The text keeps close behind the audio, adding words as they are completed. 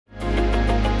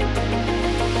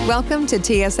Welcome to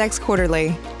TSX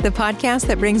Quarterly, the podcast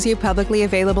that brings you publicly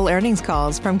available earnings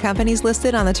calls from companies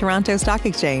listed on the Toronto Stock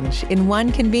Exchange in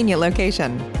one convenient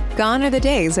location. Gone are the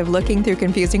days of looking through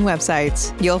confusing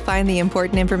websites. You'll find the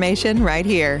important information right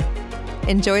here.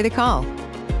 Enjoy the call.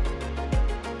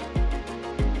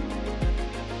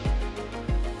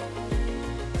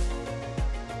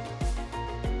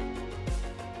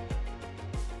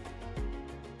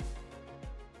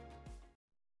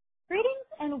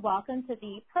 Welcome to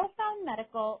the Profound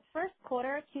Medical First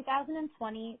Quarter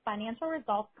 2020 Financial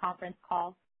Results Conference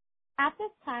Call. At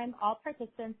this time, all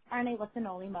participants are in a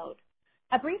listen-only mode.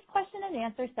 A brief question and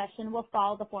answer session will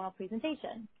follow the formal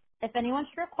presentation. If anyone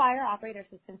should require operator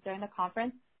assistance during the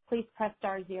conference, please press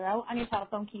 *0 on your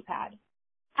telephone keypad.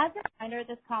 As a reminder,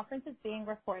 this conference is being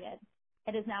recorded.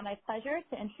 It is now my pleasure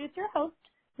to introduce your host,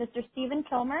 Mr. Stephen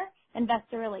Kilmer,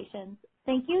 Investor Relations.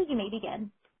 Thank you. You may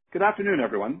begin. Good afternoon,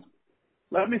 everyone.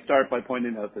 Let me start by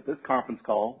pointing out that this conference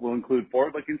call will include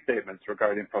forward-looking statements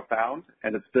regarding Profound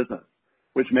and its business,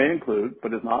 which may include,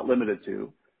 but is not limited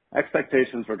to,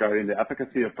 expectations regarding the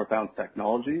efficacy of Profound's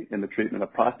technology in the treatment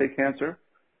of prostate cancer,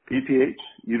 BPH,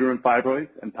 uterine fibroids,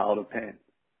 and palliative pain.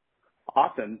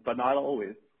 Often, but not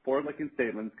always, forward-looking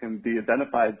statements can be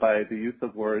identified by the use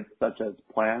of words such as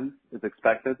plans, is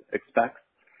expected, expects,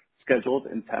 scheduled,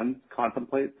 intends,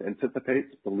 contemplates,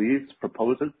 anticipates, believes,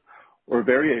 proposes, or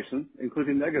variations,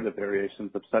 including negative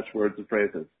variations of such words and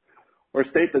phrases, or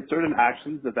state that certain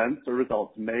actions, events, or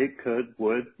results may, could,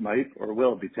 would, might, or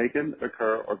will be taken,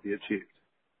 occur, or be achieved.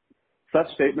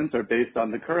 Such statements are based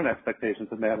on the current expectations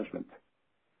of management.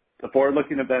 The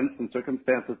forward-looking events and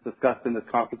circumstances discussed in this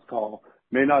conference call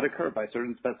may not occur by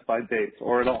certain specified dates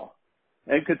or at all,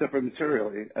 and could differ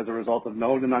materially as a result of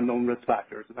known and unknown risk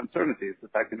factors and uncertainties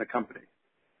affecting the company,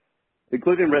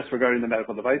 including risks regarding the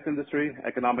medical device industry,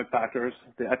 economic factors,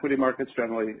 the equity markets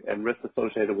generally, and risks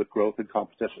associated with growth and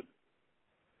competition.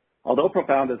 Although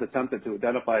Profound has attempted to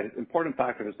identify important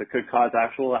factors that could cause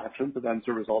actual actions, events,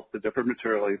 or results to differ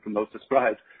materially from those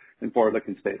described in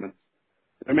forward-looking statements,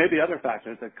 there may be other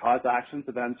factors that cause actions,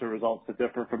 events, or results to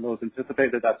differ from those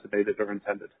anticipated, estimated, or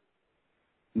intended.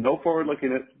 No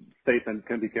forward-looking statement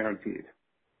can be guaranteed.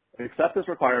 Except as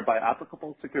required by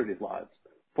applicable securities laws,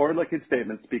 forward-looking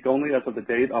statements speak only as of the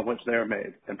date on which they are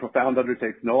made, and Profound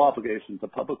undertakes no obligation to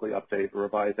publicly update or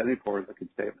revise any forward-looking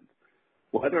statement,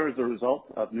 whether as a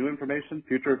result of new information,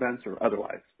 future events, or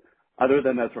otherwise, other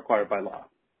than as required by law.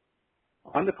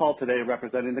 On the call today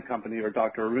representing the company are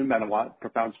Dr. Arun Menawat,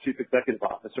 Profound's Chief Executive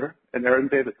Officer, and Aaron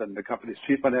Davidson, the company's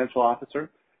Chief Financial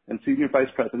Officer and Senior Vice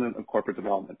President of Corporate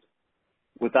Development.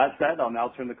 With that said, I'll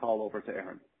now turn the call over to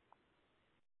Aaron.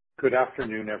 Good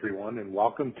afternoon, everyone, and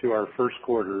welcome to our first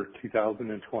quarter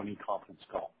 2020 conference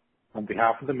call. On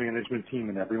behalf of the management team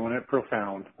and everyone at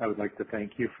Profound, I would like to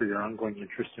thank you for your ongoing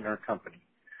interest in our company.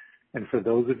 And for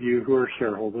those of you who are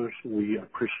shareholders, we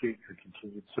appreciate your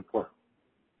continued support.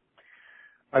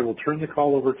 I will turn the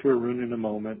call over to Arun in a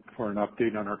moment for an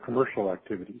update on our commercial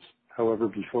activities. However,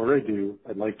 before I do,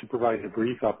 I'd like to provide a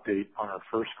brief update on our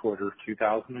first quarter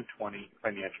 2020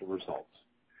 financial results.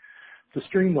 To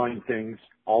streamline things,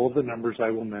 all of the numbers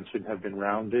I will mention have been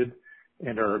rounded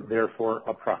and are therefore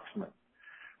approximate.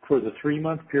 For the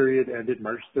 3-month period ended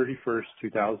March 31st,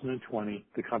 2020,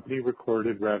 the company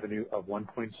recorded revenue of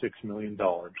 $1.6 million,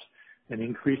 an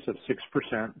increase of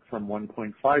 6% from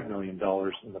 $1.5 million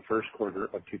in the first quarter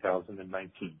of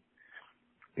 2019.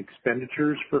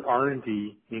 Expenditures for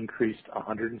R&D increased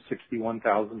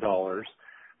 $161,000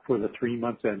 for the 3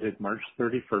 months ended March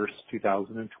 31st,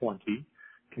 2020,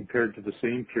 compared to the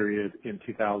same period in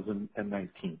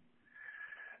 2019,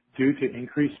 due to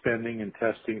increased spending and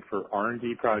testing for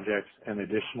R&D projects and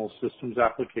additional systems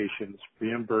applications,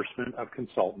 reimbursement of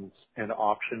consultants, and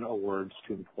option awards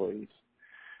to employees.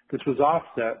 This was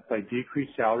offset by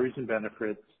decreased salaries and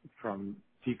benefits from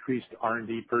decreased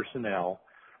R&D personnel,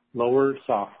 lower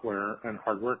software and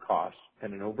hardware costs,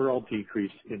 and an overall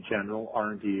decrease in general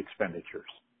R&D expenditures.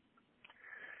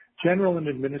 General and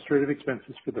administrative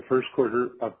expenses for the first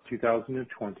quarter of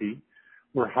 2020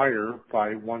 were higher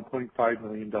by $1.5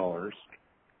 million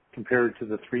compared to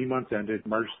the 3 months ended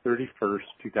March 31st,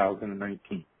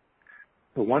 2019.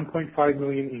 The $1.5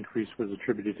 million increase was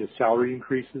attributed to salary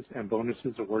increases and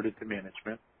bonuses awarded to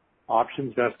management,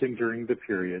 options vesting during the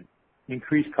period,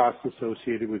 increased costs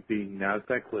associated with being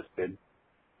NASDAQ listed,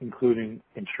 including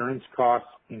insurance costs,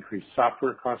 increased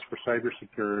software costs for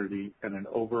cybersecurity, and an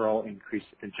overall increase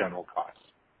in general costs.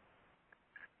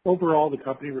 Overall, the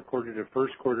company recorded a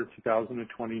first quarter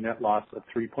 2020 net loss of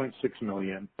 $3.6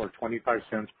 million or 25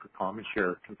 cents per common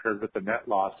share, compared with a net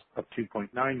loss of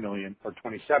 $2.9 million or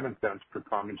 27 cents per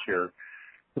common share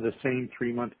for the same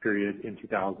 3-month period in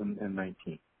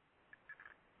 2019.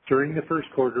 During the first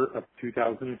quarter of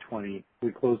 2020,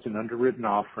 we closed an underwritten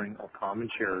offering of common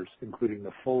shares, including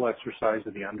the full exercise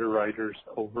of the underwriter's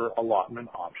over-allotment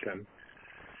option,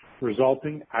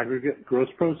 resulting aggregate gross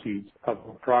proceeds of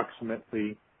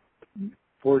approximately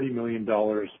 $40 million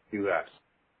U.S.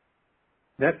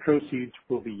 Net proceeds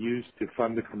will be used to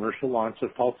fund the commercial launch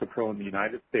of TULSA-PRO in the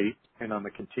United States and on the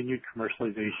continued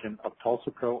commercialization of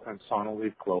TULSA-PRO and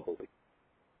Sonalleve globally.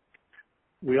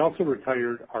 We also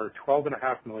retired our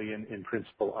 $12.5 million in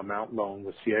principal amount loan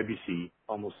with CIBC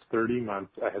almost 30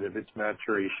 months ahead of its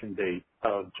maturation date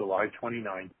of July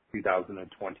 29,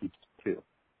 2022.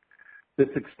 This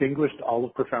extinguished all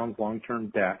of Profound's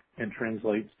long-term debt and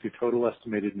translates to total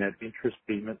estimated net interest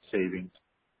payment savings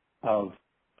of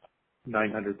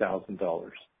 $900,000.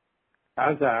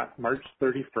 As at March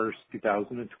 31st,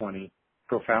 2020,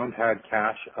 Profound had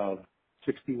cash of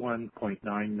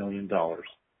 $61.9 million.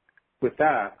 With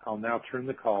that, I'll now turn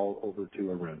the call over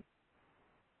to Arun.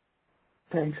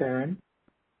 Thanks, Aaron.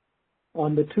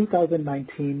 On the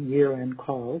 2019 year-end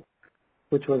call,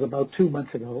 which was about 2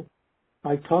 months ago,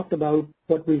 I talked about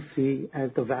what we see as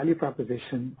the value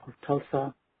proposition of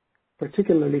TULSA,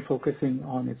 particularly focusing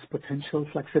on its potential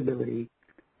flexibility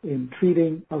in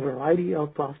treating a variety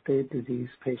of prostate disease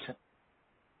patients.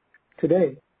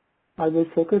 Today, I will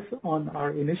focus on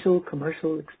our initial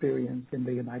commercial experience in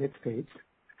the United States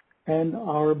and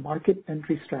our market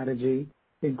entry strategy,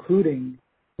 including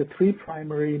the 3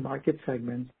 primary market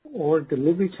segments or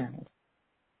delivery channels.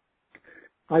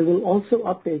 I will also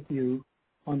update you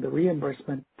on the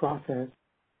reimbursement process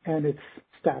and its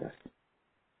status.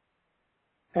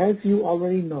 As you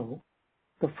already know,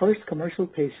 the first commercial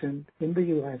patient in the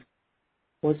U.S.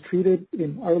 was treated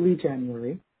in early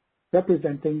January,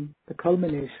 representing the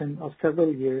culmination of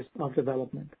several years of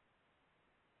development.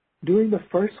 During the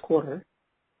first quarter,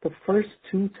 the first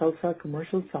 2 TULSA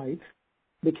commercial sites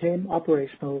became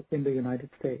operational in the United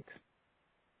States.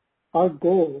 Our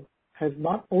goal has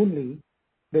not only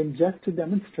been just to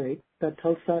demonstrate that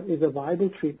TULSA is a viable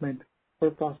treatment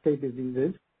for prostate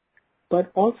diseases,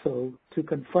 but also to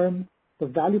confirm the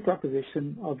value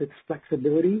proposition of its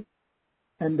flexibility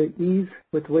and the ease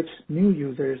with which new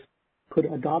users could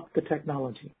adopt the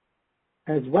technology,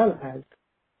 as well as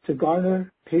to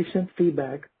garner patient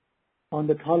feedback on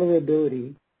the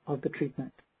tolerability of the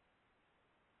treatment.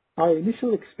 Our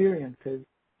initial experiences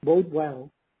bode well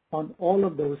on all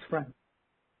of those fronts.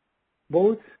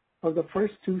 Both of the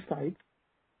first 2 sites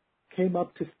came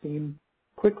up to steam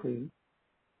quickly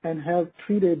and have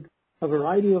treated a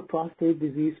variety of prostate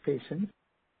disease patients,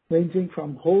 ranging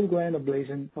from whole gland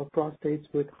ablation of prostates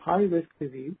with high-risk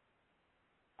disease,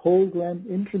 whole gland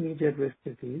intermediate risk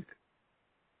disease,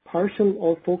 partial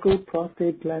or focal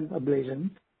prostate gland ablations,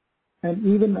 and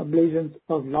even ablations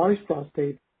of large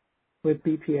prostate with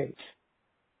BPH.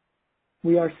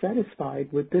 We are satisfied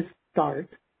with this start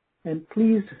and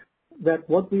pleased that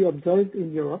what we observed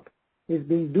in Europe is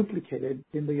being duplicated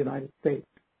in the United States.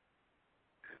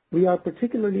 We are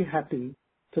particularly happy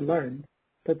to learn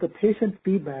that the patient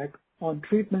feedback on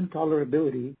treatment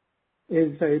tolerability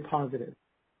is very positive.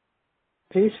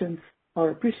 Patients are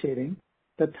appreciating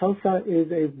that TULSA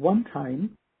is a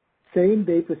one-time,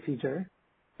 same-day procedure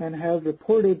and have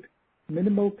reported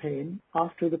minimal pain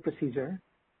after the procedure,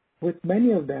 with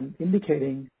many of them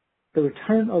indicating the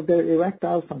return of their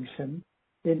erectile function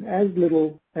in as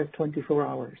little as 24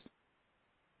 hours.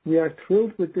 We are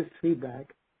thrilled with this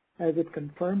feedback as it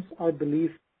confirms our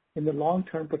belief in the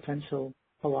long-term potential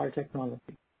of our technology.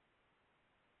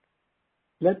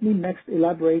 Let me next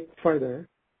elaborate further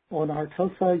on our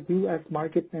TULSA U.S.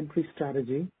 market entry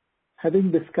strategy,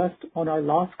 having discussed on our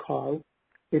last call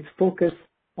its focus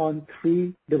on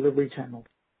 3 delivery channels.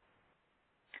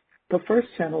 The first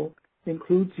channel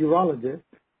includes urologists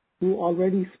who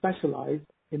already specialize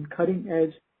in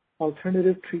cutting-edge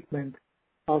alternative treatment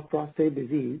of prostate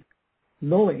disease,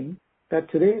 knowing that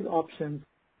today's options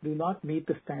do not meet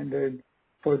the standard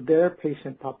for their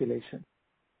patient population.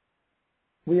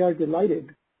 We are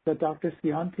delighted that Dr.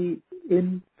 Cianti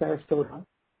in Sarasota,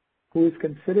 who is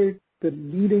considered the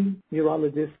leading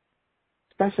urologist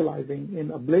specializing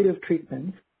in ablative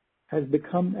treatments, has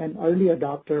become an early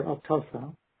adopter of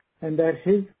TULSA, and that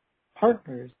his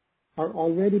partners are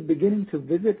already beginning to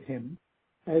visit him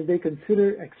as they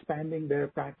consider expanding their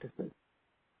practices.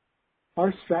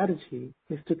 Our strategy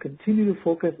is to continue to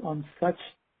focus on such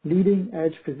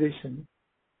leading-edge physicians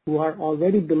who are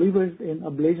already believers in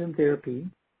ablation therapy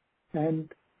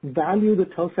and value the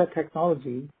TULSA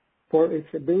technology for its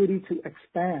ability to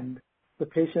expand the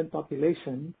patient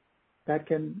population that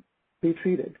can be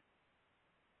treated.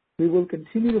 we will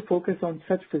continue to focus on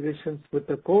such physicians with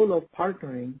the goal of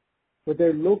partnering with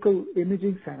their local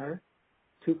imaging center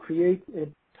to create a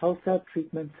TULSA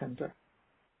treatment center.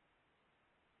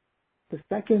 The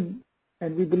second,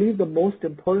 and we believe the most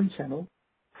important channel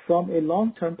from a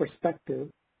long-term perspective,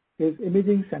 is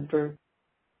imaging center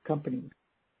companies.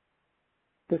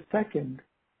 The second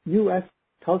U.S.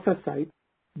 TULSA site,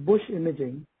 Bush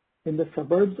Imaging, in the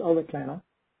suburbs of Atlanta,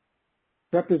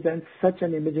 represents such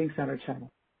an imaging center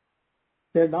channel.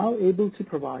 They're now able to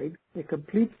provide a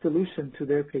complete solution to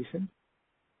their patients,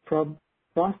 from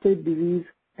prostate disease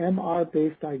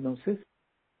MR-based diagnosis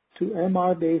to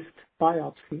MR-based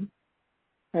biopsy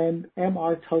and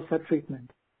MR TULSA treatment.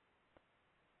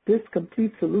 This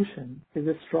complete solution is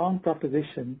a strong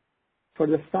proposition for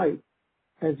the site,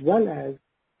 as well as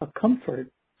a comfort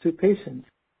to patients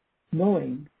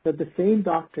knowing that the same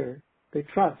doctor they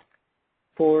trust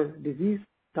for disease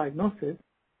diagnosis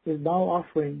is now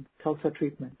offering TULSA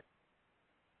treatment.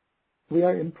 We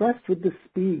are impressed with the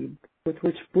speed with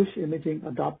which Bush Imaging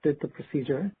adopted the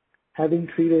procedure, having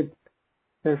treated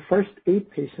their first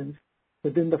 8 patients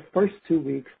within the first 2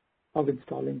 weeks of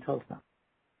installing TULSA.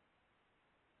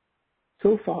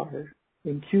 So far,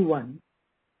 in Q1,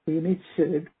 we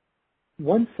initiated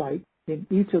 1 site in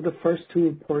each of the first 2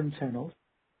 important channels,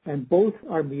 and both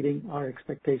are meeting our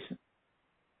expectations.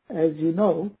 As you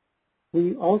know,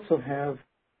 we also have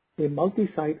a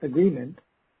multi-site agreement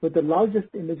with the largest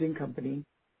imaging company,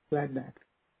 RadNet.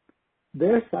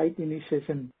 Their site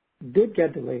initiation did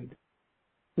get delayed.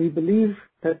 We believe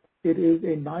that it is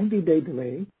a 90-day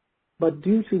delay, but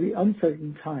due to the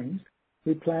uncertain times,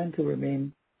 we plan to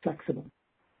remain flexible.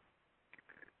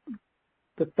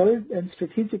 The third and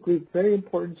strategically very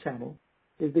important channel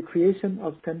is the creation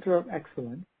of Center of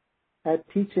Excellence at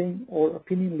teaching or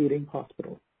opinion leading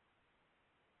hospitals.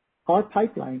 Our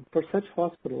pipeline for such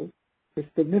hospitals is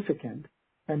significant,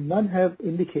 and none have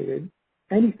indicated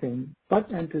anything but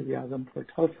enthusiasm for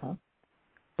TULSA,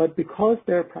 but because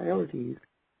their priorities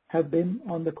have been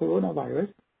on the coronavirus,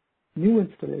 new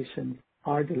installations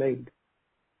are delayed.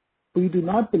 We do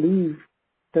not believe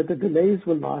that the delays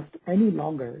will last any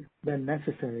longer than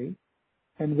necessary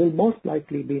and will most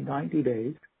likely be 90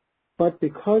 days, but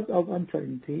because of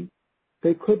uncertainty,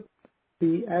 they could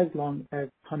be as long as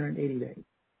 180 days.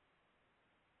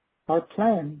 Our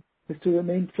plan is to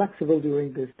remain flexible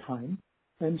during this time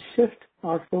and shift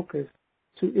our focus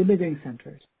to imaging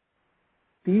centers.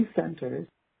 These centers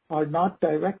are not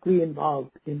directly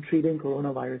involved in treating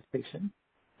coronavirus patients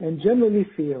and generally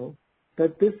feel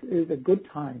that this is a good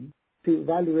time to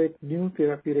evaluate new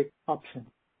therapeutic options.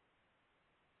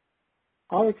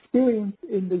 Our experience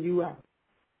in the U.S.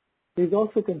 is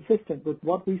also consistent with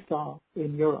what we saw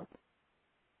in Europe.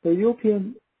 The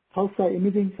European TULSA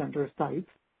imaging center sites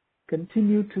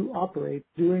continue to operate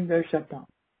during their shutdown,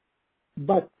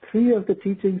 but 3 of the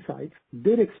teaching sites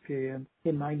did experience a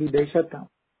 90-day shutdown.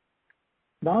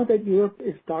 Now that Europe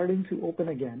is starting to open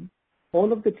again,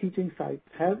 all of the teaching sites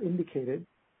have indicated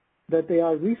that they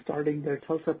are restarting their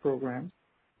TULSA programs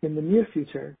in the near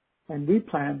future, and we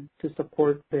plan to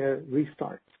support their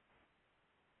restarts.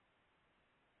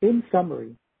 In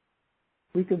summary,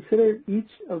 we consider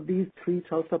each of these 3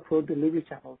 TULSA Pro delivery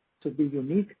channels to be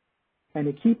unique and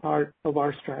a key part of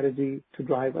our strategy to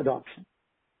drive adoption.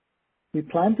 We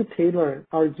plan to tailor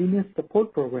our Genius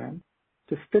support program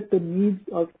to fit the needs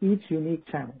of each unique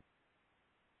channel.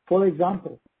 For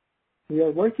example, we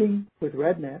are working with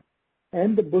RadNet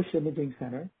and the Bush Imaging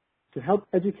Center to help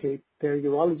educate their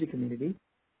urology community,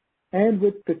 and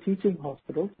with the teaching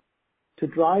hospitals to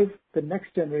drive the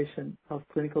next generation of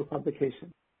clinical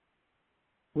publications.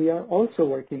 We are also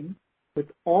working with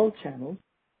all channels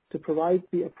to provide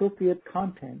the appropriate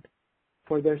content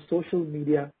for their social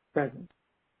media presence.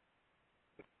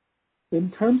 In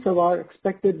terms of our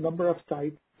expected number of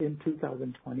sites in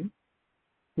 2020,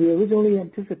 we originally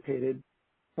anticipated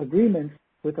agreements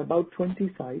with about 20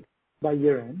 sites by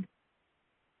year-end,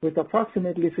 with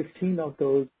approximately 15 of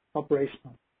those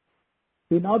operational.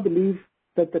 We now believe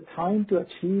that the time to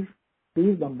achieve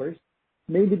these numbers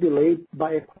may be delayed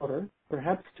by a quarter,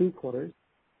 perhaps 2 quarters,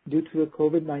 due to the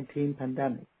COVID-19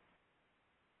 pandemic.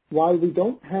 While we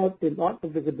don't have a lot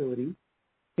of visibility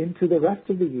into the rest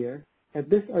of the year at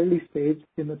this early stage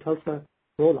in the TULSA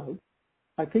rollout,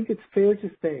 I think it's fair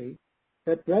to say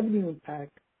that revenue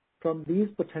impact from these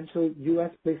potential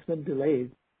U.S. placement delays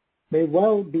may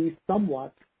well be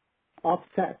somewhat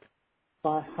offset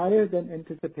by higher than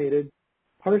anticipated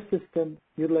per system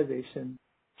utilization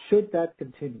should that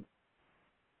continue.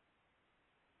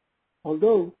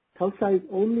 Although TULSA is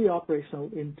only operational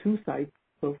in 2 sites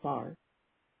so far,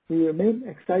 we remain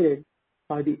excited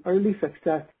by the early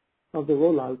success of the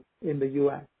rollout in the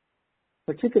U.S.,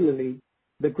 particularly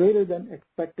the greater than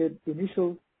expected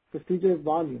initial procedure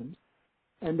volumes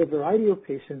and the variety of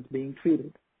patients being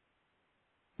treated.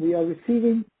 We are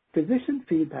receiving physician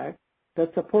feedback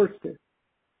that supports this.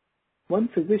 One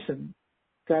physician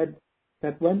said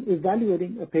that when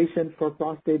evaluating a patient for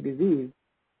prostate disease,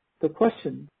 the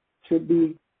question should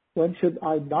be, when should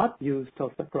I not use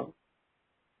TULSA-PRO?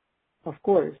 Of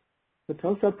course, the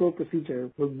TULSA-PRO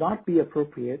procedure will not be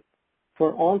appropriate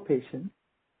for all patients,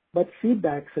 but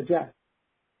feedback suggests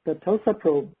that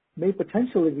TULSA-PRO may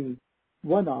potentially be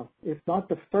one of, if not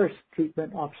the first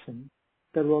treatment option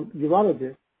that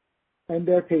urologists and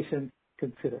their patients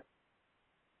consider.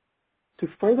 To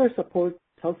further support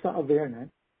TULSA awareness,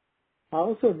 I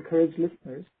also encourage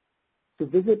listeners to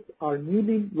visit our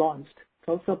newly launched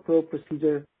TULSA-PRO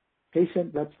procedure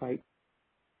patient website,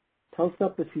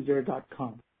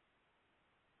 tulsaprocedure.com.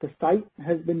 The site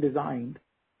has been designed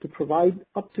to provide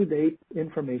up-to-date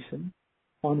information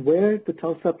on where the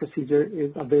TULSA procedure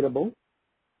is available,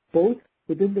 both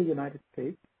within the United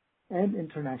States and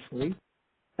internationally,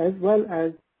 as well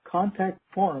as contact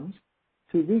forms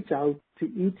to reach out to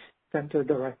each center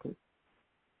directly.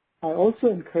 I also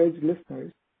encourage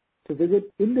listeners to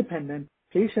visit independent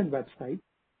patient websites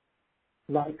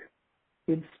like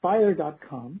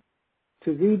inspire.com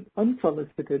to read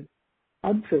unsolicited,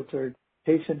 unfiltered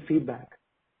patient feedback.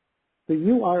 The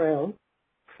URL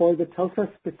for the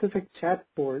TULSA-specific chat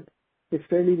board is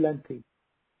fairly lengthy.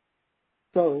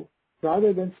 So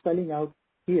rather than spelling out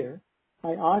here,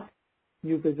 I ask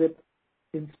you visit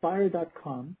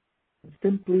inspire.com and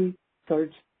simply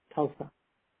search TULSA.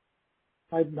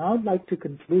 I'd now like to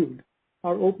conclude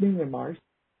our opening remarks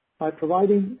by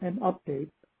providing an update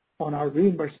on our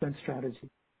reimbursement strategy.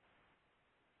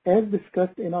 As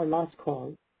discussed in our last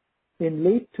call, in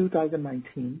late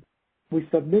 2019, we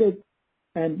submitted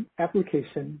an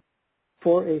application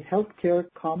for a Healthcare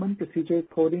Common Procedure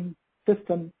Coding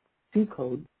System C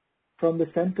code from the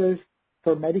Centers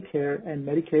for Medicare and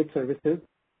Medicaid Services,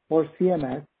 or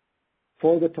CMS,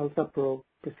 for the TULSA-PRO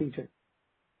procedure.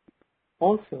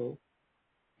 Also,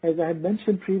 as I had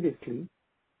mentioned previously,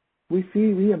 we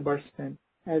see reimbursement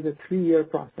as a 3-year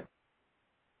process.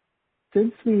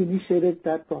 Since we initiated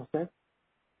that process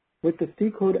with the C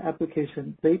code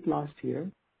application late last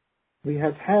year, we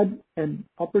have had an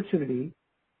opportunity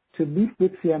to meet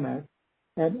with CMS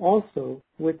and also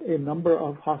with a number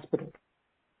of hospitals.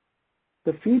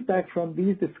 The feedback from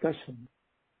these discussions,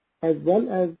 as well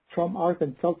as from our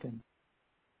consultants,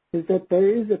 is that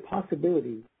there is a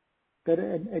possibility that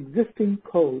an existing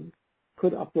code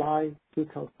could apply to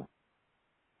TULSA.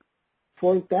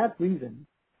 For that reason,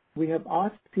 we have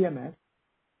asked CMS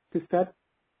to set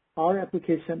our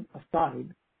application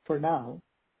aside for now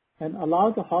and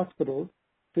allow the hospitals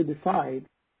to decide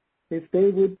if they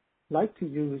would like to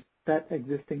use that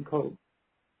existing code.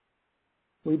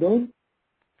 We don't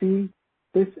see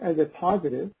this as a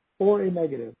positive or a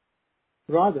negative.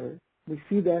 Rather, we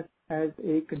see that as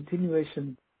a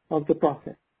continuation of the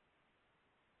process.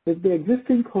 If the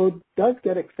existing code does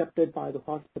get accepted by the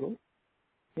hospital,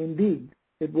 indeed,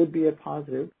 it would be a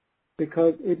positive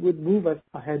because it would move us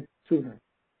ahead sooner.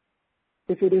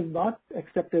 If it is not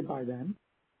accepted by them,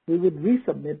 we would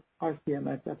resubmit our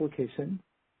CMS application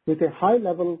with a high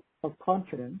level of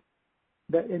confidence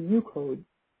that a new code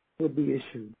would be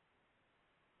issued.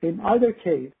 In either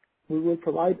case, we will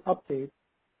provide updates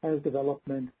as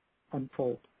development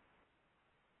unfolds.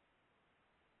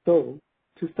 So,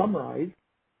 to summarize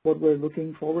what we're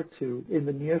looking forward to in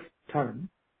the near term: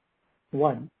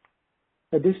 1,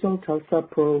 additional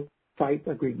TULSA-PRO site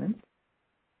agreements.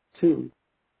 2,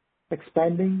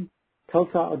 expanding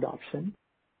TULSA adoption,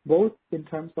 both in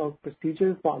terms of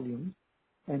procedure volumes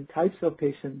and types of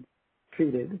patients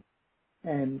treated.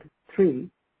 And 3,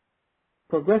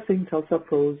 progressing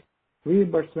TULSA-PRO's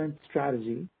reimbursement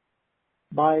strategy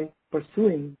by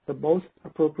pursuing the most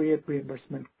appropriate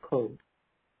reimbursement code.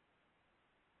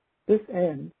 This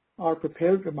ends our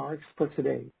prepared remarks for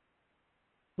today.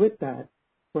 With that,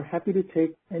 we're happy to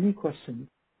take any questions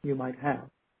you might have.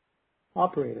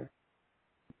 Operator.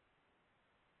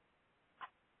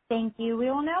 Thank you. We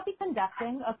will now be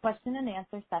conducting a question and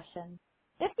answer session.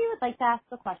 If you would like to ask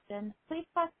a question, please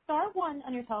press star 1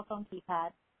 on your telephone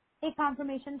keypad. A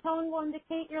confirmation tone will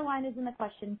indicate your line is in the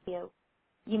question queue.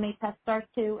 You may press star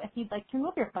 2 if you'd like to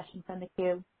remove your question from the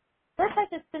queue. For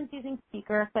participants using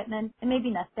speaker equipment, it may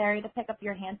be necessary to pick up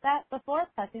your handset before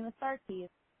pressing the star keys.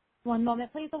 One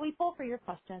moment, please, while we poll for your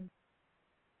questions.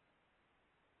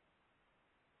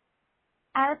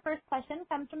 Our first question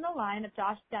comes from the line of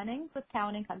Josh Jennings with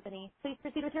Cowen and Company. Please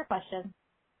proceed with your question.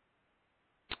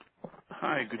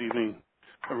 Hi, good evening,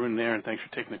 Arun and Aaron. Thanks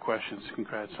for taking the questions.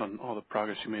 Congrats on all the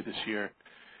progress you made this year.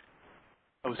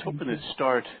 I was hoping to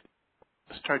start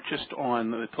just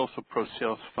on the Tulsa Pro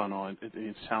sales funnel.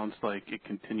 It sounds like it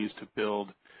continues to build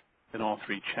in all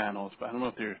three channels, but I don't know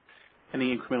if there are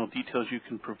any incremental details you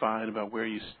can provide about where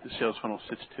the sales funnel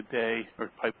sits today, or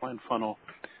pipeline funnel,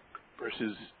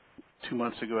 versus 2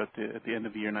 months ago at the end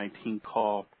of the year 19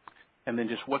 call. And then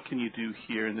just what can you do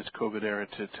here in this COVID era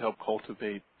to help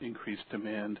cultivate increased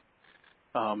demand?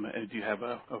 And do you have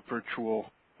a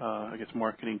virtual,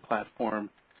 marketing platform?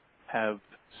 Have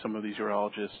some of these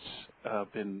urologists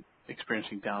been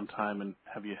experiencing downtime, and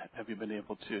have you been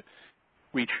able to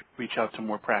reach out to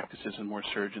more practices and more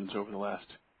surgeons over the last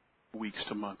weeks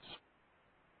to months?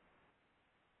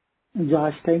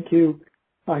 Josh, thank you.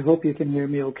 I hope you can hear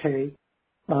me okay.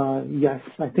 Yes,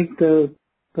 I think the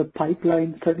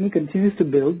pipeline certainly continues to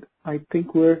build. I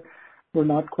think we're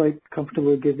not quite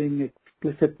comfortable giving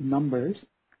explicit numbers,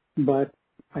 but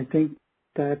I think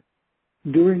that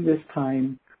during this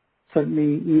time,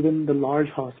 certainly even the large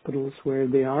hospitals where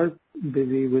they are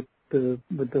busy with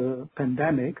the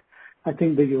pandemic, I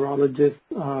think the urologists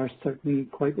are certainly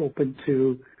quite open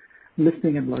to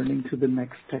listening and learning to the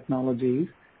next technologies.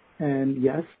 And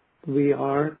yes, we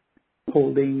are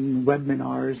holding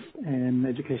webinars and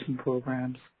education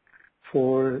programs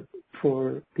for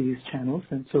these channels.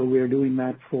 And so we're doing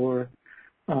that for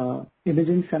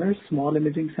imaging centers, small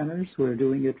imaging centers. We're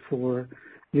doing it for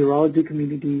urology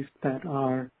communities that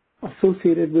are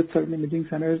associated with certain imaging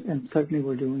centers, and certainly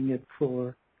we're doing it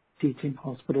for teaching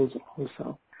hospitals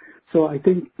also. So I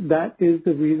think that is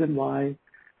the reason why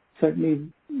certainly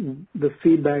the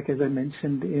feedback, as I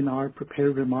mentioned in our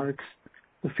prepared remarks,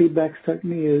 the feedback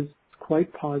certainly is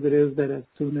quite positive that as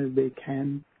soon as they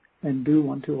can and do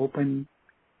want to open,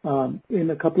 in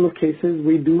a couple of cases,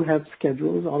 we do have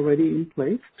schedules already in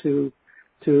place to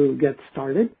get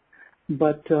started.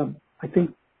 But I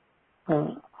think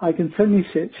I can certainly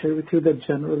share with you that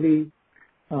generally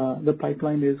the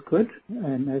pipeline is good,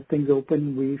 and as things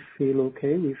open, we feel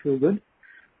okay, we feel good.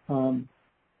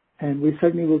 And we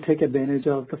certainly will take advantage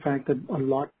of the fact that a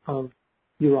lot of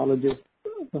urologists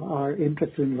are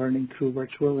interested in learning through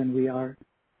virtual, and we are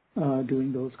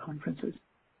doing those conferences.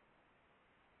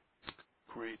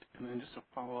 Great. And then just a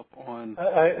follow-up on...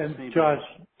 Josh.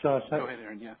 Go ahead,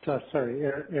 Aaron, yeah. Josh, sorry,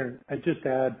 Aaron, I'd just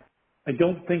add, I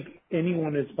don't think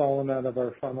anyone has fallen out of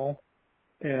our funnel,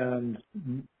 and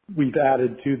we've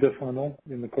added to the funnel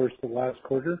in the course of the last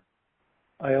quarter.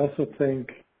 I also think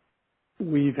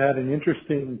we've had an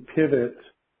interesting pivot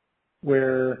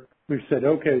where we've said,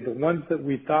 okay, the ones that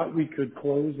we thought we could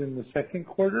close in the second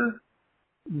quarter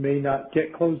may not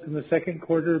get closed in the second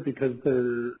quarter because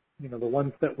they're, the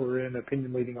ones that were in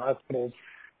opinion leading hospitals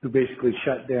who basically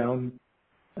shut down.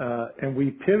 And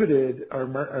we pivoted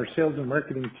our sales and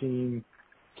marketing team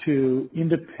to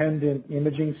independent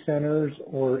imaging centers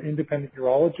or independent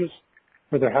urologists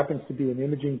where there happens to be an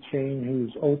imaging chain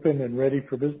who's open and ready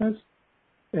for business.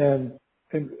 And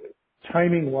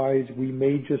timing-wise, we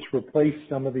may just replace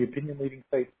some of the opinion-leading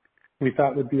sites we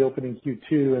thought would be open in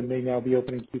Q2 and may now be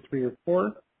open in Q3 or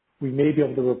 4. We may be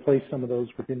able to replace some of those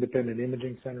with independent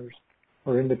imaging centers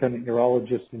or independent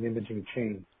urologists and imaging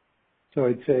chains. So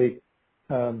I'd say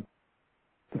the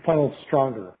funnel's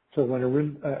stronger. So when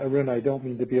Arun, I don't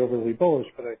mean to be overly bullish,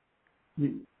 but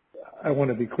I want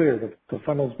to be clear that the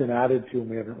funnel's been added to and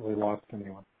we haven't really lost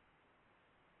anyone.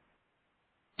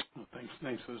 Well,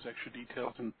 thanks for those extra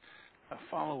details. And a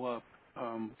follow-up,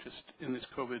 just in this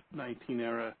COVID-19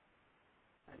 era,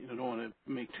 I don't want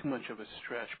to make too much of a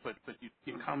stretch, but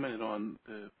you commented on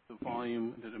the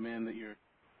volume, the demand that your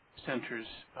centers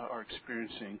are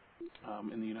experiencing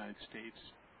in the United States.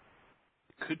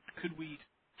 Should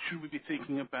we be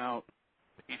thinking about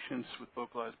patients with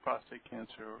localized prostate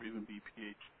cancer or even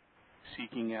BPH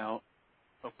seeking out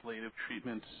ablative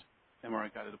treatments,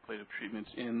 MRI-guided ablative treatments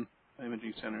in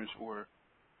imaging centers or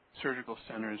surgical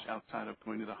centers outside of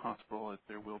going to the hospital, as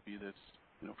there will be this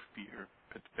fear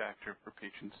factor for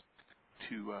patients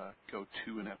to go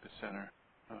to an epicenter,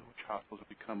 which hospitals have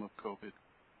become of COVID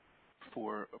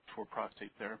for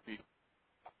prostate therapy?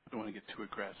 I don't want to get too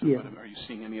aggressive, but are you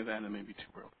seeing any of that? And maybe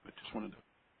too early, but just wanted to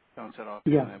bounce that off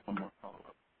and I have one more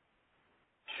follow-up.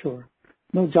 Sure.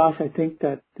 No, Josh, I think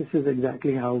that this is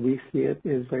exactly how we see it,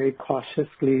 is very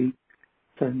cautiously,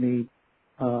 certainly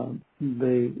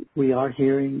we are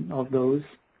hearing of those.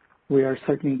 We are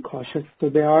certainly cautious. So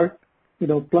there are,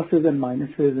 pluses and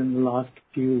minuses in the last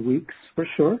few weeks for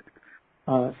sure.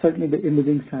 Certainly the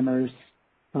imaging centers,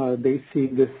 they see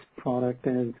this product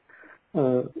as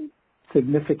a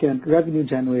significant revenue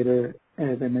generator.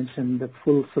 As I mentioned, the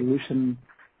full solution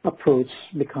approach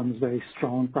becomes very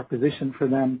strong proposition for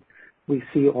them. We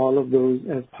see all of those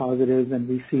as positives, and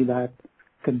we see that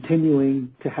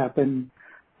continuing to happen.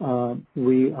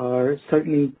 We are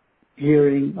certainly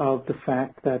hearing of the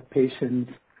fact that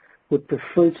patients would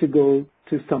prefer to go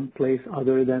to some place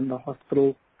other than the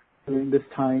hospital during this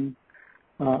time.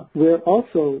 We're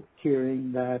also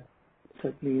hearing that,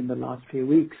 certainly in the last few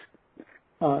weeks,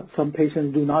 some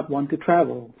patients do not want to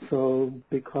travel. So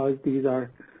because these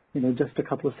are, just a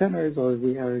couple of centers, or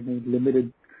we are in a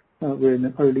limited, we're in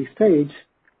an early stage,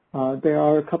 there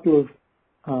are a couple of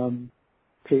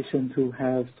patients who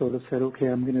have sort of said, okay,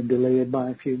 I'm going to delay it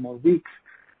by a few more weeks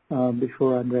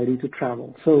before I'm ready to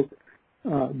travel. So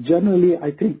generally,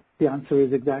 I think the answer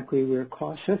is exactly we're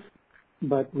cautious,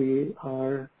 but there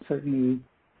are certainly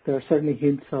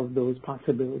hints of those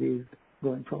possibilities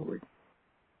going forward.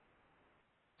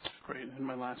 Great. And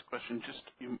my last question, just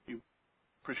you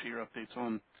appreciate your updates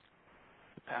on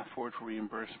the path forward for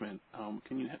reimbursement.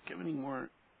 Can you give any more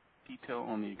detail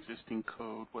on the existing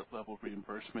code? What level of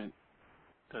reimbursement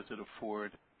does it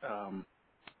afford?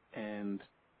 And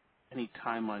any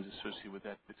timelines associated with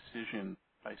that decision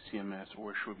by CMS,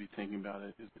 or should we be thinking about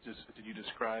it? Did you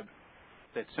describe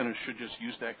that centers should just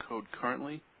use that code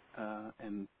currently,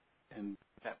 and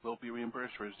that will be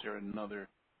reimbursed, or is there another,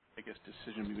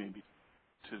 decision we may be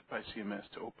by CMS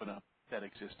to open up that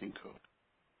existing code?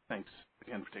 Thanks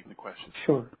again for taking the question.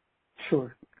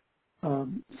 Sure.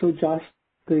 So Josh,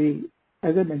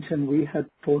 as I mentioned, we had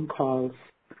phone calls,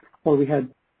 or we had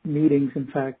meetings, in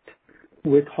fact,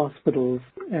 with hospitals,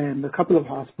 and a couple of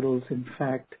hospitals, in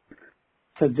fact,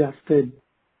 suggested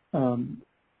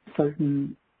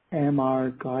certain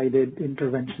MR-guided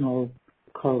interventional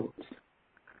codes.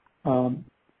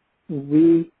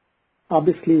 We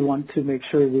obviously want to make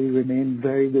sure we remain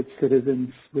very good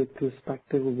citizens with respect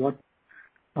to what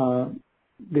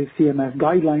the CMS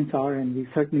guidelines are, and we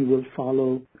certainly will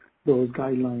follow those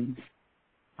guidelines,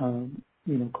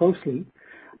 closely.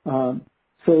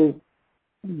 So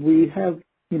we have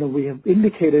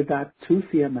indicated that to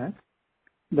CMS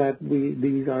that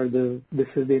this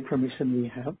is the information we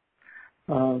have.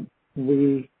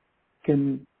 We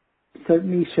can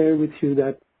certainly share with you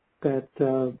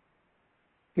that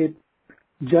it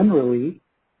generally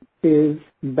is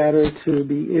better to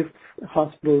be, if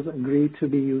hospitals agree to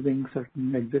be using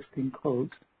certain existing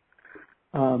codes.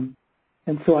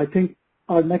 And so I think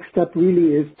our next step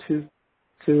really is to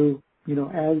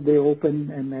as they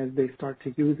open and as they start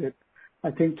to use it,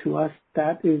 I think to us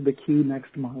that is the key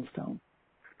next milestone.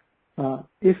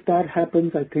 If that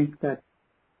happens, I think that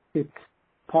it's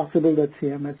possible that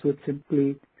CMS would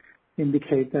simply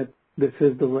indicate that this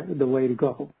is the way to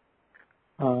go.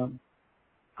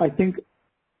 I think,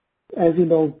 as you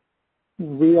know,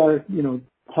 we are,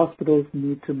 hospitals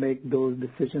need to make those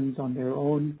decisions on their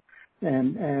own,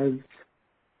 and as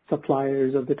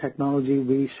suppliers of the technology,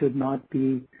 we should not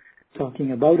be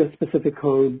talking about a specific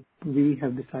code. We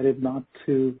have decided not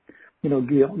to,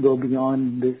 go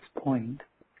beyond this point.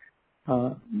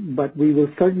 But we will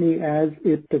certainly, as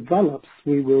it develops,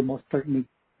 we will most certainly,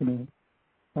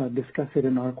 discuss it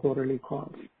in our quarterly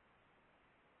calls.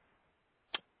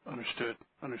 Understood.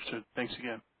 Thanks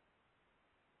again.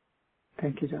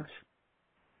 Thank you, Josh.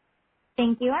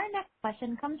 Thank you. Our next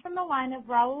question comes from the line of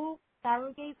Rahul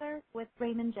Sarugaser with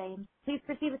Raymond James. Please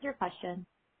proceed with your question.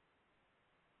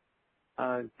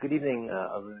 Good evening,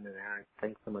 Arun and Aaron.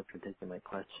 Thanks so much for taking my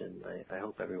question. I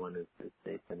hope everyone is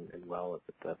safe and well with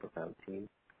the Profound team.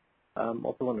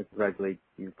 Also want to congratulate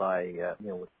you by,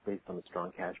 based on the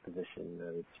strong cash position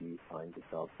that you find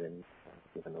yourself in,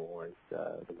 given the warrant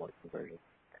conversion.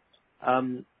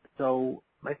 So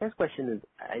my first question is,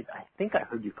 I think I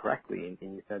heard you correctly,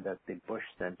 and you said that the Bush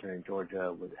Center in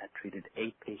Georgia had treated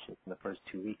 8 patients in the first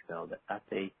 2 weeks now.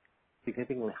 That's a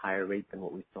significantly higher rate than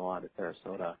what we saw out of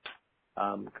Sarasota.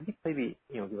 Could you maybe,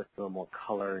 give us a little more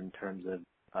color in terms of,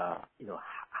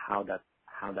 how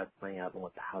that's playing out and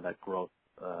how that growth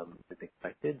is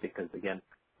expected? Because again,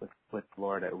 with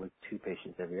Florida, it was 2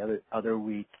 patients every other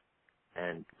week,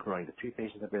 and growing to 3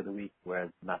 patients every other week, whereas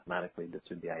mathematically this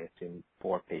would be, I assume,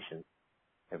 4 patients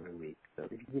every week. So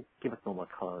if you could give us a little more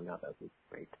color on that would be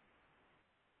great.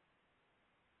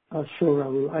 Sure,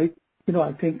 Rahul. I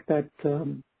think that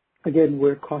again,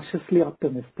 we're cautiously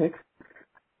optimistic.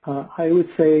 I would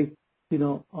say,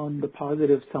 on the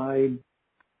positive side,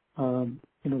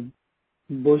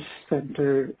 Bush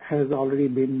Center has already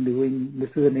been doing, this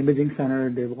is an imaging center,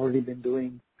 they've already been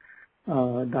doing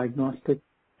diagnostic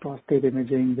prostate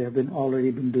imaging. They have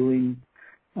already been doing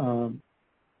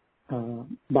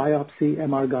biopsy,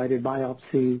 MR-guided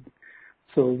biopsy.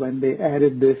 So when they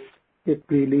added this it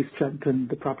really strengthened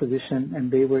the proposition, and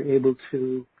they were able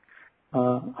to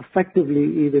effectively,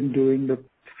 even during the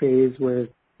phase where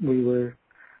we were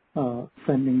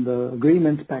sending the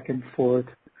agreements back and forth,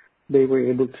 they were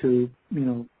able to,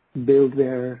 build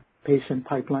their patient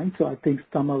pipeline. So I think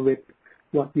some of it,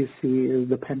 what you see is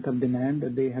the pent-up demand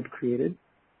that they had created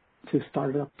to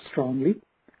start up strongly.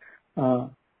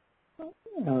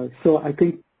 So I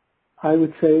think I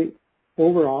would say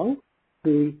overall,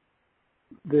 the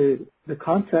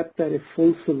concept that a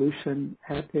full solution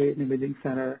at an imaging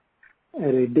center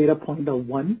at a data point of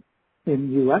 1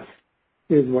 in U.S.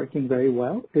 is working very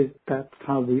well. That's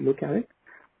how we look at it.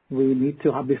 We need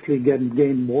to obviously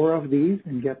gain more of these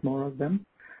and get more of them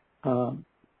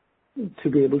to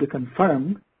be able to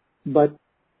confirm. But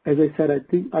as I said,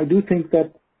 I do think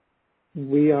that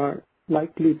we are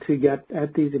likely to get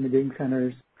at these imaging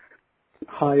centers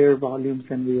higher volumes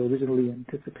than we originally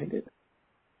anticipated.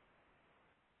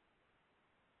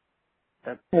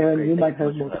 And you might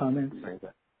have more comments.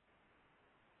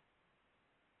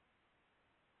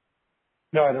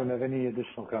 No, I don't have any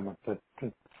additional comments.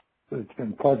 It's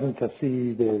been pleasant to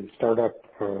see the startup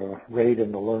rate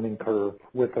and the learning curve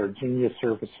with our Genius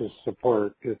Services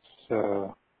support. It's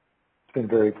been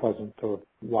very pleasant to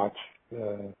watch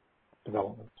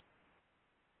developments.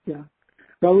 Yeah.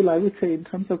 Rahul, I would say in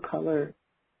terms of color,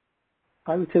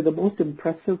 I would say the most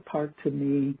impressive part to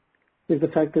me is the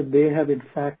fact that they have in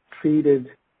fact treated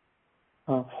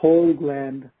whole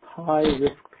gland high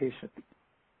risk patients.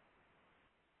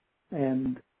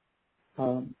 And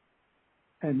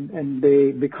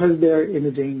they, because they're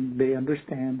imaging, they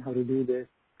understand how to do this.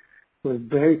 It was a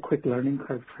very quick learning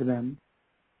curve for them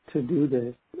to do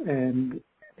this. And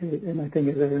I think,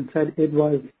 as Aaron said, it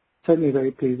was certainly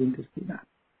very pleasing to see that.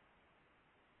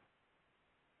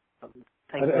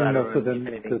 Thanks for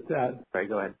that. Sorry,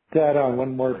 go ahead. To add on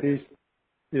one more piece,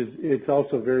 it's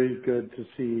also very good to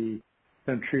see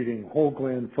them treating whole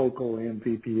gland, focal, and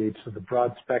BPH, so the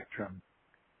broad spectrum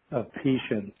of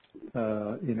patients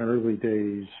in early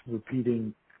days,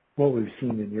 repeating what we've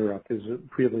seen in Europe is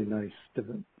really nice to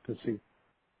see.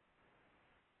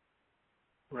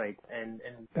 Right, and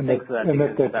thanks for that. And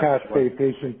that the cash pay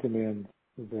patient demand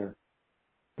is there.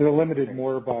 They're limited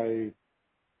more by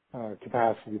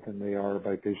capacity than they are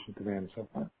by patient demand so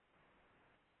far.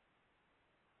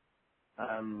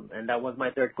 And that was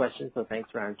my third question, so thanks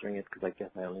for answering it, because I guess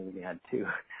I only really had two.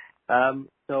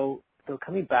 So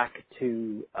coming back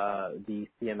to the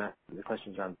CMS, the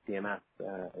questions around CMS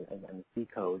and the C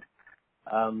code,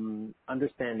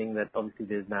 understanding that obviously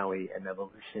there's now an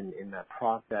evolution in that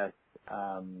process,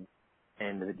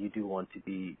 and that you do want to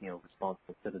be,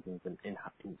 responsible citizens in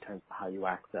terms of how you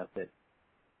access it.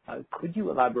 Could you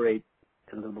elaborate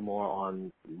a little bit more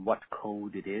on what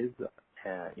code it is,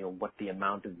 what the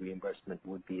amount of reimbursement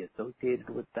would be associated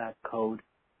with that code,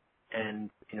 and,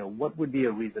 what would be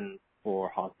a reason for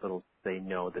hospitals to say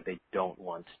no, that they don't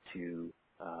want to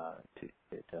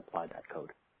apply that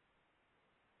code?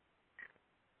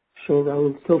 Sure,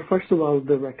 Rahul. So first of all,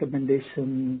 the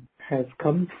recommendation has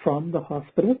come from the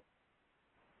hospital.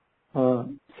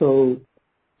 So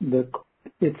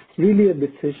it's really a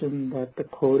decision that the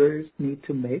coders need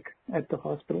to make at the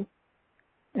hospital,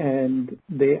 and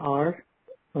they are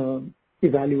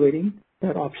evaluating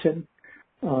that option.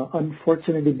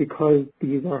 Unfortunately, because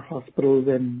these are hospitals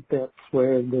and that's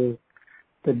where the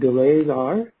delays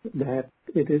are, that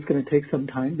it is going to take some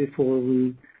time before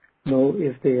we know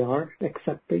if they are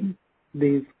accepting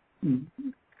these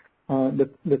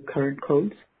the current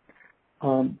codes.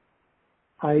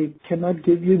 I cannot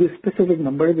give you the specific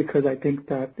number because I think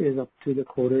that is up to the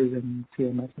coders and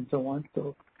CMS and so on.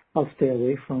 So I'll stay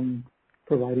away from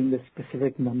providing the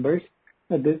specific numbers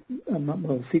at this,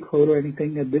 C code or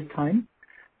anything at this time.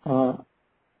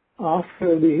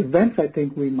 After the events, I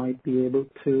think we might be able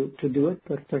to do it,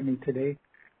 but certainly today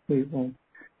we won't.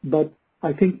 But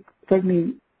I think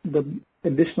certainly the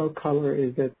additional color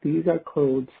is that these are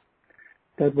codes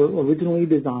that were originally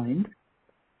designed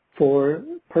for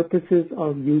purposes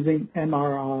of using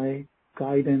MRI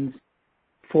guidance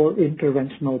for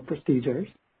interventional procedures.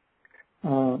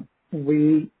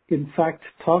 We, in fact,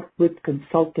 talked with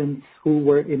consultants who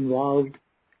were involved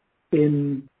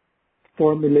in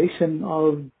formulation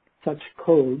of such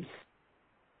codes,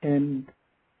 and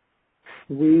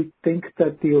we think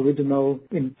that the original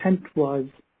intent was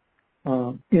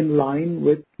in line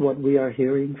with what we are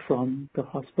hearing from the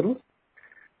hospitals.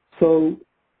 So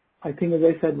I think, as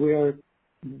I said,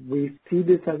 we see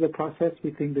this as a process.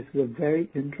 We think this is a very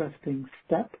interesting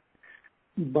step,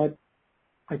 but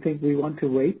I think we want to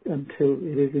wait until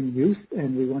it is in use,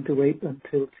 and we want to wait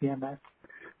until CMS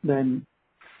then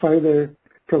further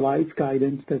provides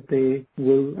guidance that they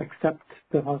will accept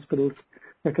the hospital's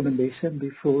recommendation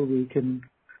before we can,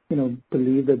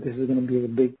 believe that this is going to be a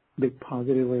big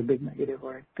positive or a big negative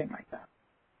or anything like that.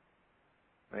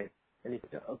 Right. And if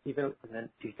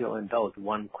you'll indulge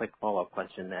one quick follow-up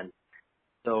question then.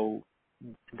 So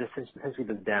essentially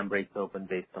the dam breaks open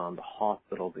based on the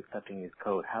hospitals accepting his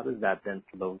code. How does that then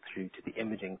flow through to the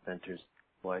imaging centers,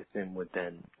 who I assume would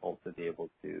then also be able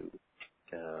to,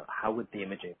 how would the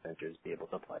imaging centers be able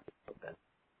to apply this code then?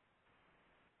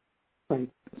 Right.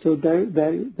 So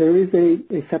there is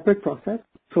a separate process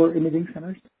for imaging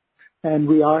centers, and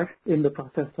we are in the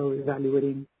process of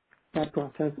evaluating that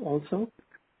process also.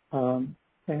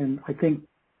 And I think,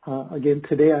 again,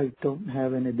 today I don't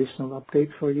have an additional update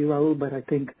for you, Rahul, but I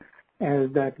think as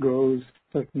that grows,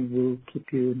 certainly we'll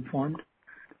keep you informed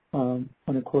on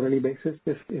a quarterly basis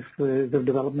if the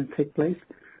developments take place.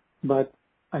 But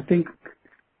I think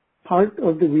part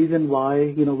of the reason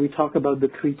why, we talk about the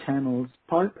 3 channels,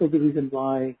 part of the reason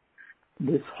why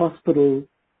this hospital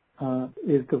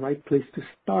is the right place to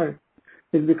start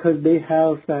is because they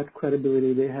have that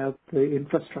credibility, they have the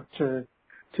infrastructure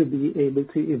to be able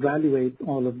to evaluate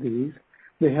all of these.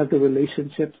 They have the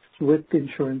relationships with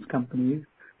insurance companies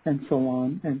and so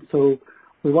on. And so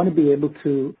we want to be able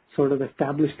to sort of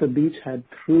establish the beachhead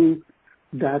through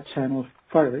that channel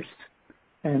first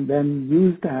and then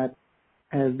use that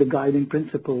as the guiding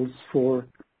principles for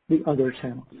the other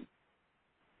channels.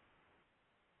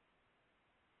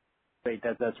 Great.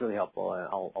 That's really helpful.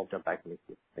 I'll jump back to you.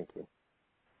 Thank you.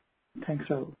 Thanks,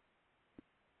 Rahul.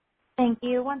 Thank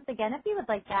you. Once again, if you would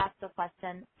like to ask a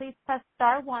question, please press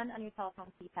star 1 on your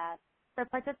telephone keypad. For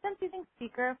participants using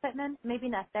speaker equipment, it may be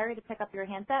necessary to pick up your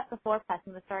handset before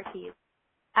pressing the star keys.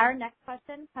 Our next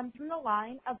question comes from the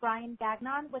line of Brian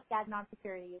Gagnon with Gagnon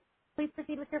Securities. Please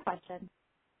proceed with your question.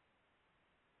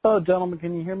 Hello, gentlemen.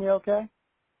 Can you hear me okay?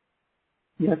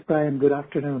 Yes, Brian. Good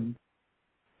afternoon.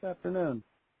 Good afternoon.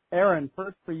 Aaron,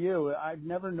 first for you, I've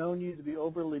never known you to be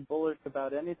overly bullish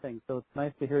about anything, so it's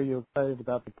nice to hear you excited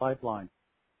about the pipeline.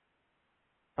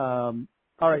 All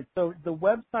right, so the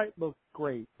website looks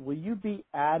great. Will you be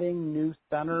adding new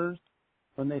centers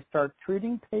when they start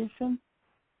treating patients,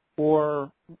 or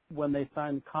when they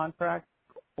sign the contract,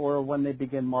 or when they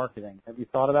begin marketing? Have you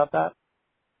thought about that?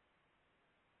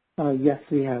 Yes,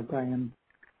 we have, Brian.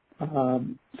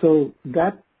 So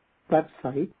that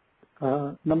website,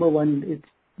 number one,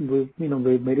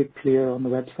 we've made it clear on the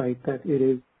website that it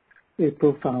is a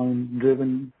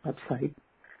Profound-driven website,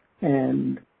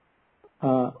 and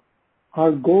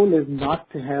our goal is not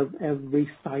to have every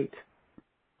site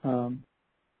on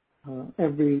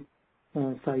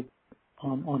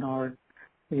our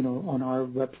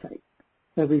website,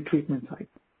 every treatment site.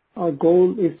 Our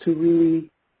goal is to really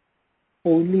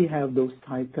only have those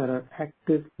sites that are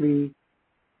actively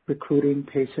recruiting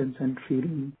patients and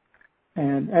treating.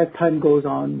 And as time goes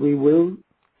on, we will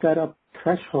set up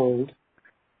threshold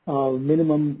of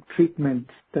minimum treatments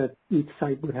that each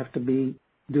site would have to be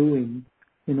doing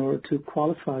in order to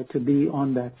qualify to be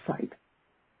on that site.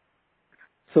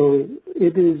 So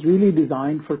it is really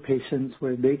designed for patients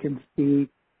where they can see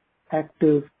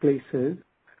active places.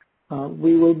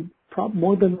 We will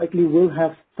more than likely will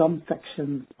have some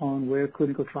sections on where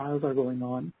clinical trials are going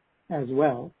on as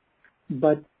well,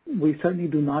 but we certainly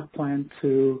do not plan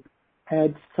to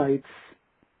add sites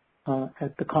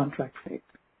at the contract phase.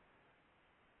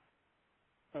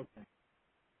 Okay.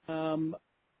 On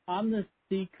the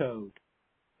C code,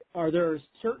 are there a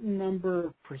certain number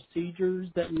of procedures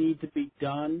that need to be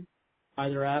done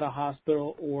either at a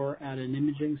hospital or at an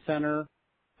imaging center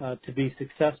to be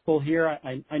successful here?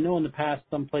 I know in the past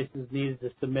some places needed to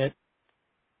submit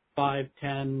 5,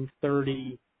 10,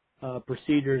 30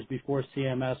 procedures before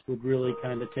CMS would really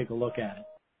kind of take a look at it.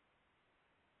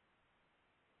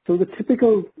 So the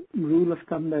typical rule of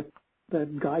thumb that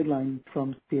guideline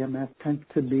from CMS tends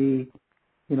to be,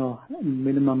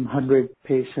 minimum 100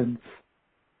 patients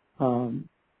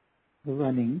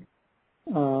running.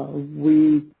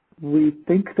 We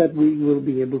think that we will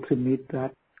be able to meet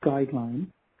that guideline.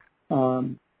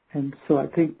 And so I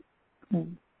think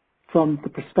from the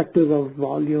perspective of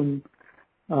volume,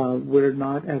 we're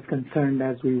not as concerned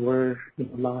as we were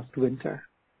last winter.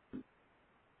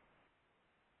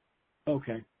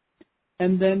 Okay.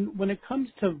 And then when it comes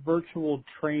to virtual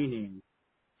training,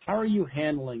 how are you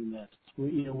handling this?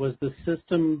 Was the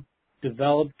system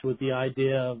developed with the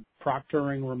idea of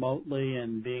proctoring remotely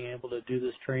and being able to do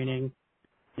this training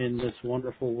in this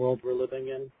wonderful world we're living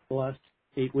in the last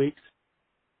 8 weeks?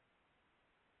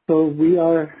 So we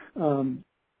are,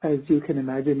 as you can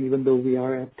imagine, even though we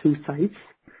are at 2 sites,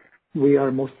 we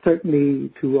are most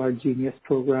certainly through our Genius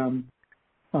program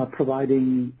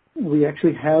we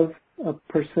actually have a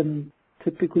person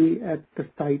typically at the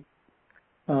site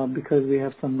because we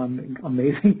have some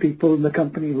amazing people in the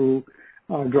company who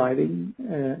are driving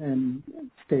and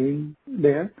staying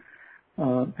there,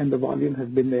 and the volume has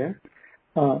been there.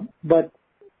 But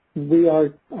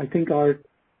I think our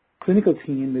clinical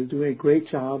team is doing a great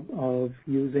job of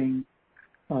using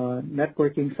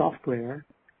networking software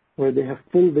where they have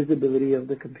full visibility of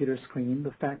the computer screen.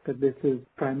 The fact that this is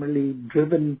primarily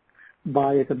driven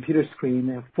by a computer screen,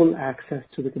 they have full access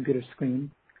to the computer screen,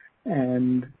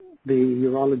 and the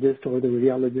urologist or the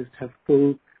radiologist have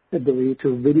full ability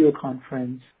to video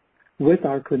conference with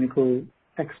our clinical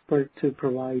expert to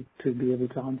be able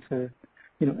to answer,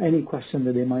 any question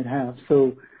that they might have.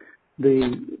 So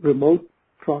the remote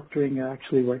proctoring are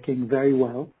actually working very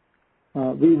well.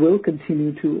 We will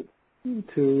continue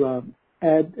to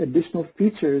add additional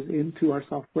features into our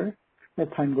software as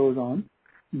time goes on,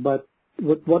 but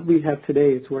what we have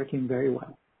today is working very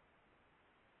well.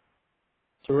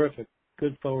 Terrific.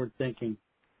 Good forward thinking.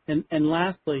 And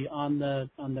lastly, on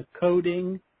the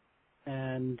coding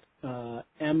and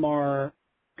MR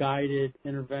guided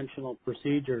interventional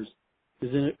procedures, is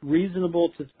it reasonable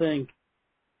to think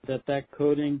that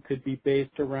coding could be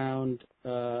based around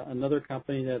another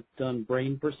company that's done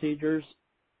brain procedures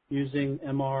using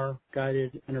MR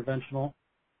guided interventional?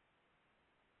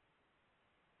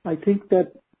 I think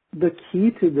that the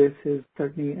key to this is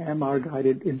certainly MR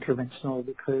guided interventional,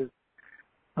 because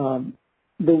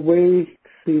the way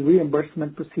the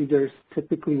reimbursement procedures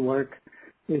typically work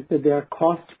is that they are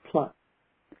cost plus.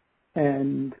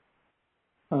 And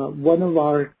one of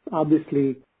our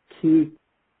obviously key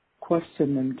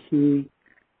question and key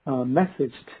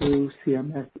message to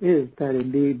CMS is that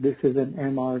indeed this is an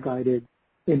MR guided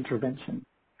intervention.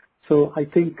 So I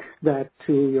think that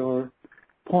to your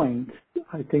point,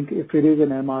 I think if it is an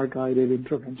MR guided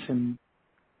intervention,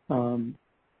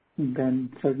 then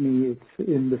certainly it's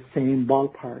in the same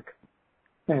ballpark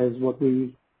as what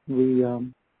we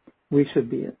should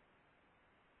be in.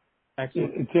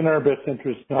 Excellent. It's in our best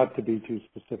interest not to be too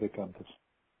specific on this.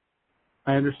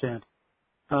 I understand.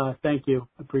 Thank you.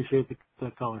 Appreciate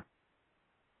the color.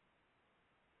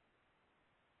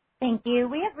 Thank you.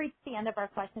 We have reached the end of our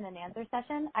question and answer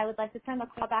session. I would like to turn the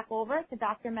call back over to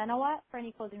Dr. Menowa for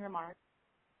any closing remarks.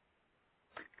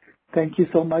 Thank you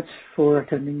so much for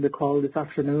attending the call this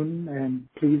afternoon, and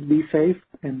please be safe,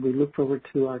 and we look forward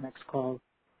to our next call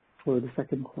for the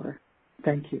second quarter.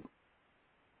 Thank you.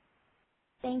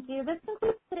 Thank you. This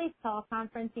concludes today's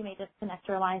teleconference. You may disconnect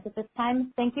your lines at this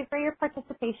time. Thank you for your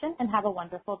participation, and have a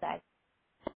wonderful day.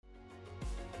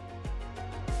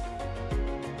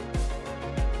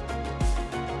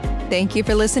 Thank you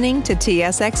for listening to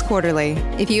TSX Quarterly.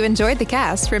 If you enjoyed the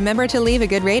cast, remember to leave a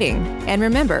good rating. And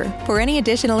remember, for any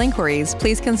additional inquiries,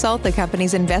 please consult the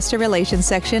company's investor relations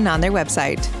section on their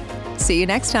website. See you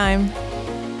next time.